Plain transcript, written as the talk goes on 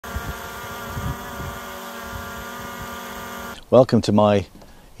Welcome to my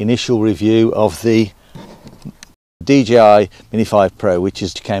initial review of the DJI Mini 5 Pro, which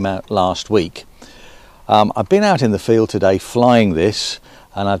just came out last week. I've been out in the field today flying this,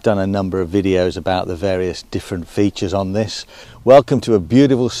 and I've done a number of videos about the various different features on this. Welcome to a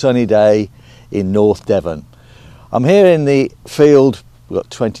beautiful sunny day in North Devon. I'm here in the field, we've got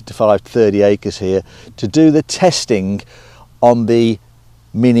 30 acres here, to do the testing on the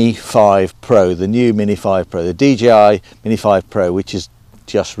Mini 5 Pro, the new Mini 5 Pro, the DJI Mini 5 Pro, which has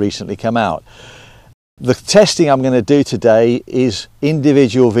just recently come out. The testing I'm going to do today is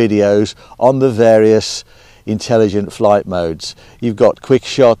individual videos on the various intelligent flight modes. You've got quick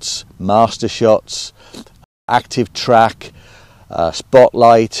shots, master shots, active track,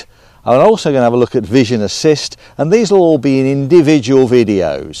 spotlight. I'm also going to have a look at vision assist, and these will all be in individual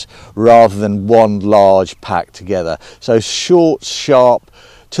videos rather than one large pack together. So short, sharp,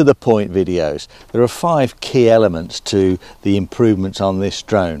 to the point videos. There are 5 key elements to the improvements on this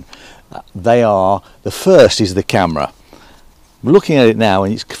drone. They are, the first is the camera. Looking at it now,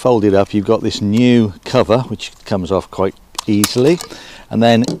 and it's folded up, you've got this new cover which comes off quite easily, and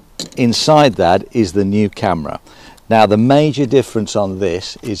then inside that is the new camera. Now the major difference on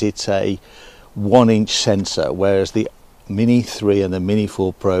this is it's a 1-inch sensor, whereas the Mini 3 and the Mini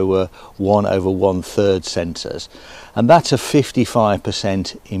 4 Pro were 1/1/3 sensors, and that's a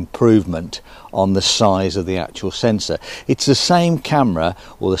 55% improvement on the size of the actual sensor. It's the same camera,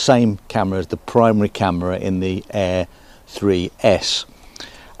 or the same camera as the primary camera in the Air 3S.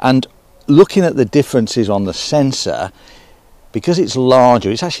 And looking at the differences on the sensor, because it's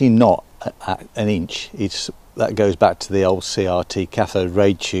larger, it's actually not an inch. That goes back to the old CRT cathode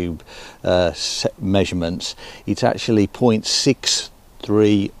ray tube measurements. It's actually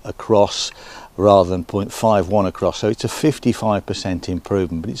 0.63 across rather than 0.51 across, so it's a 55%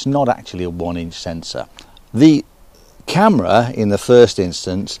 improvement, but it's not actually a 1-inch sensor. The camera in the first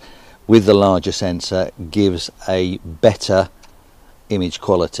instance with the larger sensor gives a better image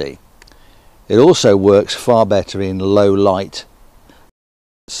quality. It also works far better in low light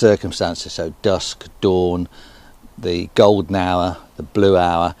circumstances, so dusk, dawn, the golden hour, the blue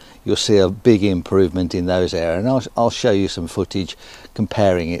hour. You'll see a big improvement in those areas, and I'll show you some footage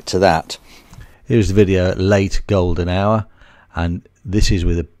comparing it to that. Here's the video at late golden hour, and this is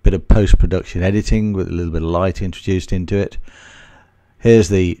with a bit of post-production editing with a little bit of light introduced into it. Here's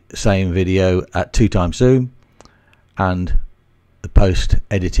the same video at 2x zoom and the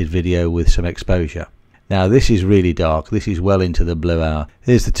post-edited video with some exposure. Now this is really dark, this is well into the blue hour.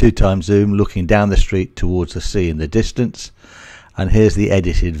 Here's the 2x zoom looking down the street towards the sea in the distance, and here's the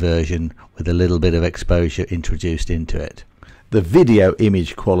edited version with a little bit of exposure introduced into it. The video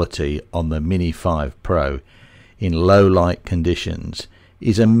image quality on the Mini 5 Pro in low light conditions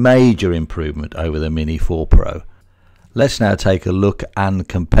is a major improvement over the Mini 4 Pro. Let's now take a look and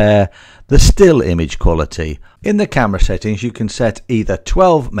compare the still image quality. In the camera settings you can set either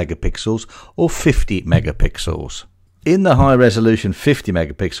 12 megapixels or 50 megapixels. In the high resolution 50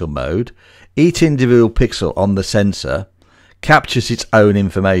 megapixel mode, each individual pixel on the sensor captures its own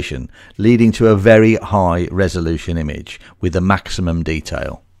information, leading to a very high resolution image with the maximum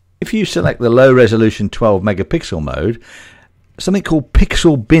detail. If you select the low resolution 12 megapixel mode, something called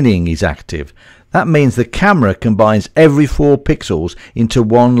pixel binning is active. That means the camera combines every 4 pixels into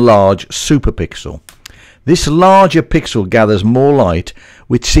one large superpixel. This larger pixel gathers more light,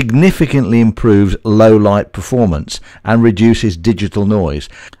 which significantly improves low light performance and reduces digital noise,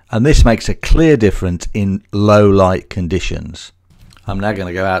 and this makes a clear difference in low light conditions. I'm now going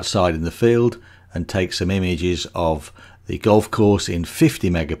to go outside in the field and take some images of the golf course in 50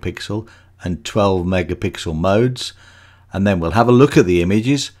 megapixel and 12 megapixel modes, and then we'll have a look at the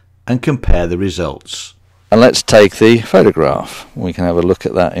images and compare the results. And let's take the photograph. We can have a look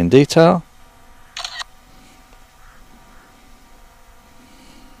at that in detail.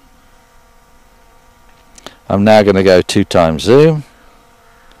 I'm now going to go 2x zoom,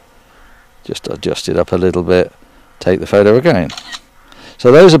 just adjust it up a little bit, take the photo again.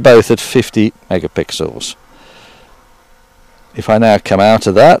 So those are both at 50 megapixels. If I now come out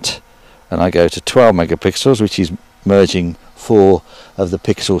of that and I go to 12 megapixels, which is merging 4 of the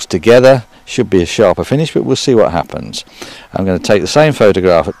pixels together, should be a sharper finish, but we'll see what happens. I'm going to take the same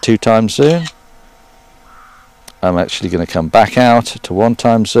photograph at 2x zoom. I'm actually going to come back out to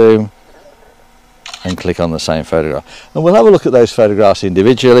 1x zoom and click on the same photograph, and we'll have a look at those photographs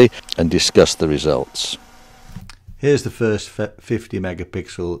individually and discuss the results. Here's the first 50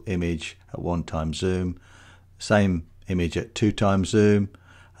 megapixel image at 1x zoom, same image at 2x zoom,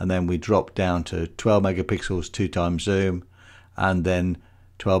 and then we drop down to 12 megapixels 2x zoom, and then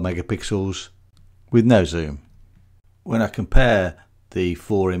 12 megapixels with no zoom. When I compare the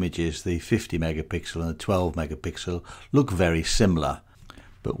four images, the 50 megapixel and the 12 megapixel look very similar.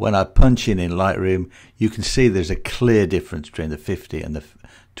 But when I punch in Lightroom, you can see there's a clear difference between the 50 and the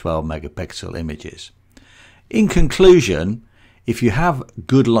 12 megapixel images. In conclusion, if you have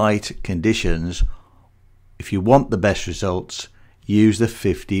good light conditions, if you want the best results, use the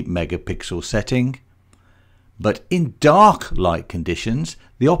 50 megapixel setting. But in dark light conditions,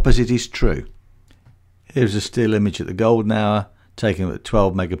 the opposite is true. Here's a still image at the golden hour, taken at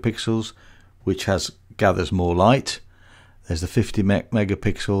 12 megapixels, which gathers more light. There's the 50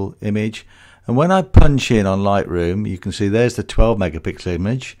 megapixel image, and when I punch in on Lightroom, you can see there's the 12 megapixel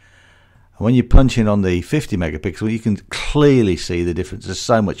image, and when you punch in on the 50 megapixel, you can clearly see the difference. There's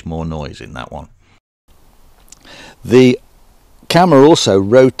so much more noise in that one. The camera also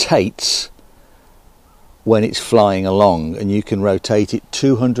rotates when it's flying along, and you can rotate it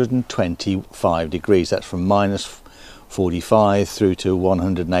 225 degrees. That's from -45 through to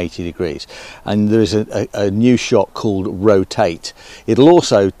 180 degrees, and there's a new shot called Rotate. It'll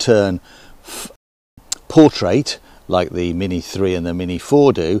also turn portrait like the Mini 3 and the Mini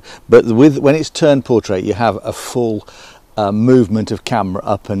 4 do, but when it's turned portrait, you have a full movement of camera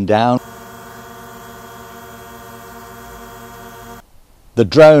up and down. The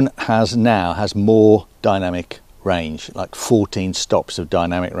drone now has more dynamic range, like 14 stops of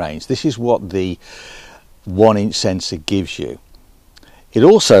dynamic range. This is what the 1-inch sensor gives you. It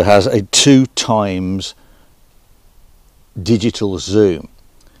also has a 2x digital zoom,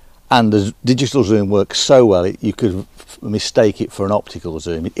 and the digital zoom works so well you could mistake it for an optical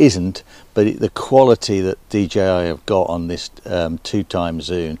zoom. It isn't, but the quality that DJI have got on this 2x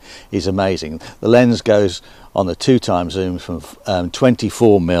zoom is amazing. The lens goes on the 2x zoom from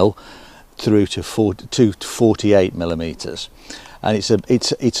 24mm through to 48mm, and it's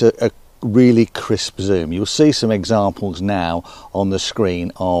a really crisp zoom. You'll see some examples now on the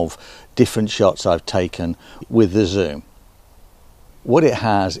screen of different shots I've taken with the zoom. What it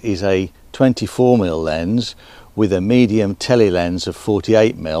has is a 24mm lens with a medium tele lens of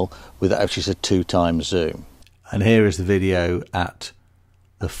 48mm, which is a 2x zoom. And here is the video at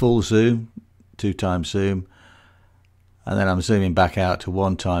the full zoom, 2x zoom, and then I'm zooming back out to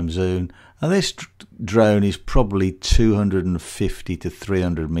 1x zoom, and this drone is probably 250 to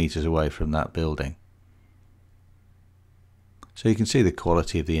 300 meters away from that building. So you can see the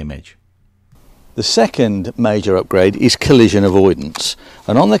quality of the image. The second major upgrade is collision avoidance,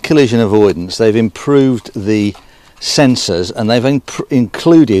 and on the collision avoidance they've improved the sensors, and they've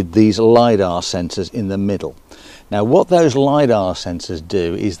included these LiDAR sensors in the middle. Now what those LiDAR sensors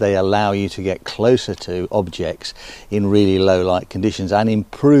do is they allow you to get closer to objects in really low light conditions and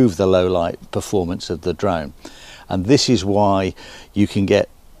improve the low light performance of the drone. And this is why you can get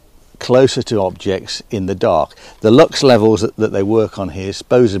closer to objects in the dark. The lux levels that they work on here is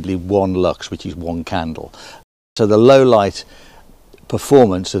supposedly 1 lux, which is 1 candle. So the low light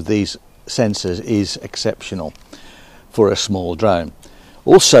performance of these sensors is exceptional for a small drone.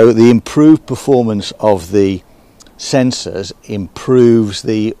 Also, the improved performance of the sensors improves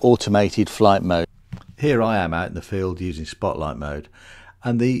the automated flight mode. Here I am out in the field using spotlight mode,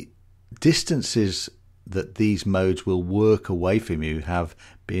 and the distances that these modes will work away from you have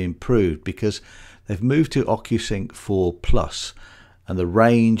been improved because they've moved to OcuSync 4 Plus, and the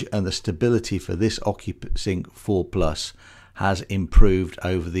range and the stability for this OcuSync 4 Plus has improved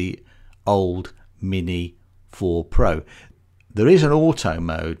over the old Mini 4 Pro. There is an auto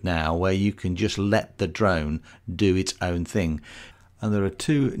mode now where you can just let the drone do its own thing, and there are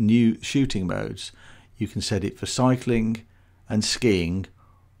 2 new shooting modes. You can set it for cycling and skiing,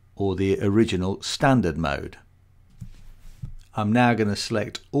 or the original standard mode. I'm now going to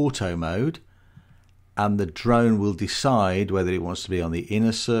select auto mode, and the drone will decide whether it wants to be on the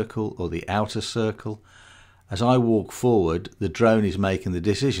inner circle or the outer circle. As I walk forward, the drone is making the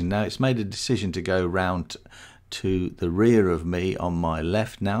decision. Now it's made a decision to go round to the rear of me on my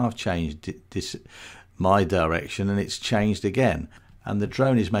left. Now I've changed my direction, and it's changed again, and the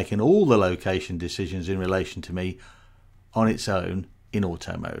drone is making all the location decisions in relation to me on its own in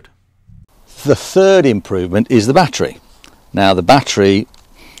auto mode. The third improvement is the battery. Now the battery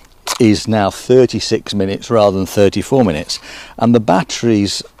is now 36 minutes rather than 34 minutes, and the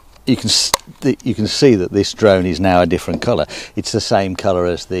batteries, you can see that this drone is now a different color. It's the same color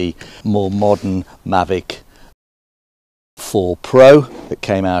as the more modern Mavic 4 Pro that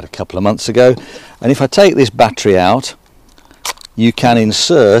came out a couple of months ago. And if I take this battery out, you can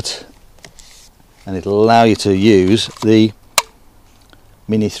insert, and it'll allow you to use the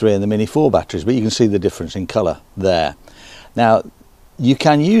Mini 3 and the Mini 4 batteries, but you can see the difference in colour there. Now You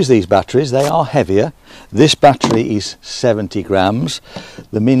can use these batteries, they are heavier. This battery is 70 grams,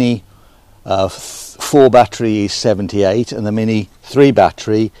 the Mini 4 battery is 78, and the Mini 3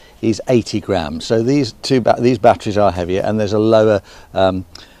 battery is 80 grams. So these batteries are heavier, and there's a lower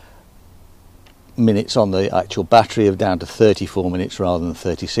minutes on the actual battery, of down to 34 minutes rather than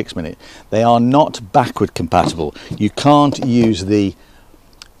 36 minutes. They are not backward compatible. You can't use the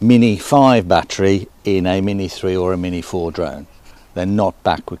Mini 5 battery in a Mini 3 or a Mini 4 drone. They're not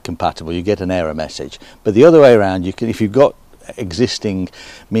backward compatible. You get an error message. But the other way around, you can, if you've got existing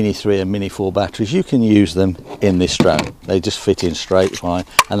Mini 3 and Mini 4 batteries, you can use them in this drone. They just fit in straight fine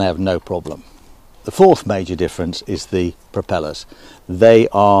and they have no problem. The fourth major difference is the propellers. They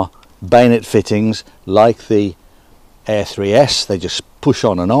are bayonet fittings like the Air 3S. They just push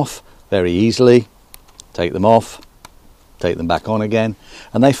on and off very easily. Take them off, take them back on again,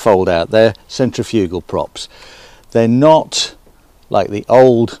 and they fold out. They're centrifugal props. They're not like the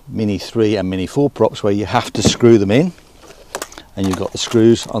old Mini 3 and Mini 4 props where you have to screw them in and you've got the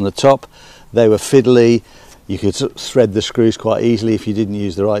screws on the top. They were fiddly. You could thread the screws quite easily if you didn't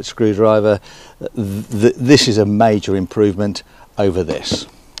use the right screwdriver. This is a major improvement over this.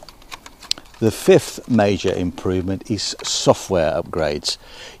 The fifth major improvement is software upgrades.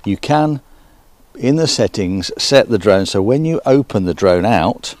 You can, in the settings, set the drone so when you open the drone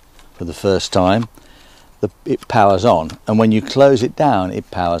out for the first time, it powers on, and when you close it down,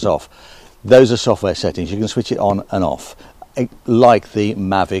 it powers off. Those are software settings. You can switch it on and off, like the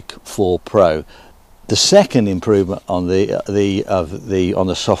Mavic 4 Pro. The second improvement on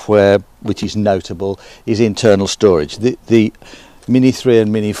the software, which is notable, is internal storage. The Mini 3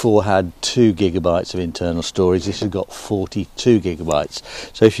 and Mini 4 had 2 gigabytes of internal storage. This has got 42 gigabytes.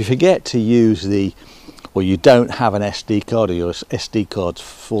 So if you forget to use or you don't have an SD card, or your SD card's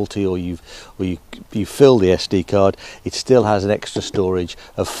faulty, or you fill the SD card, it still has an extra storage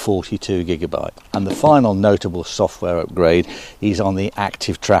of 42 gigabyte. And the final notable software upgrade is on the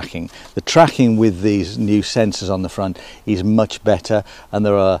active tracking. The tracking with these new sensors on the front is much better, and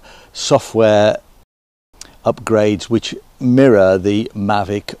there are software upgrades which mirror the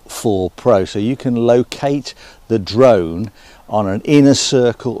Mavic 4 Pro, so you can locate the drone on an inner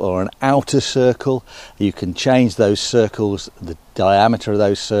circle or an outer circle. You can change those circles, the diameter of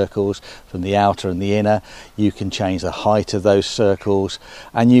those circles from the outer and the inner. You can change the height of those circles,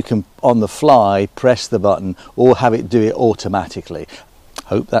 and you can on the fly press the button or have it do it automatically.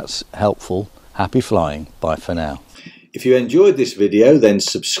 Hope that's helpful. Happy flying. Bye for now. If you enjoyed this video, then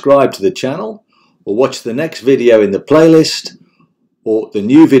subscribe to the channel or watch the next video in the playlist or the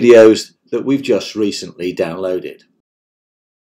new videos that we've just recently downloaded.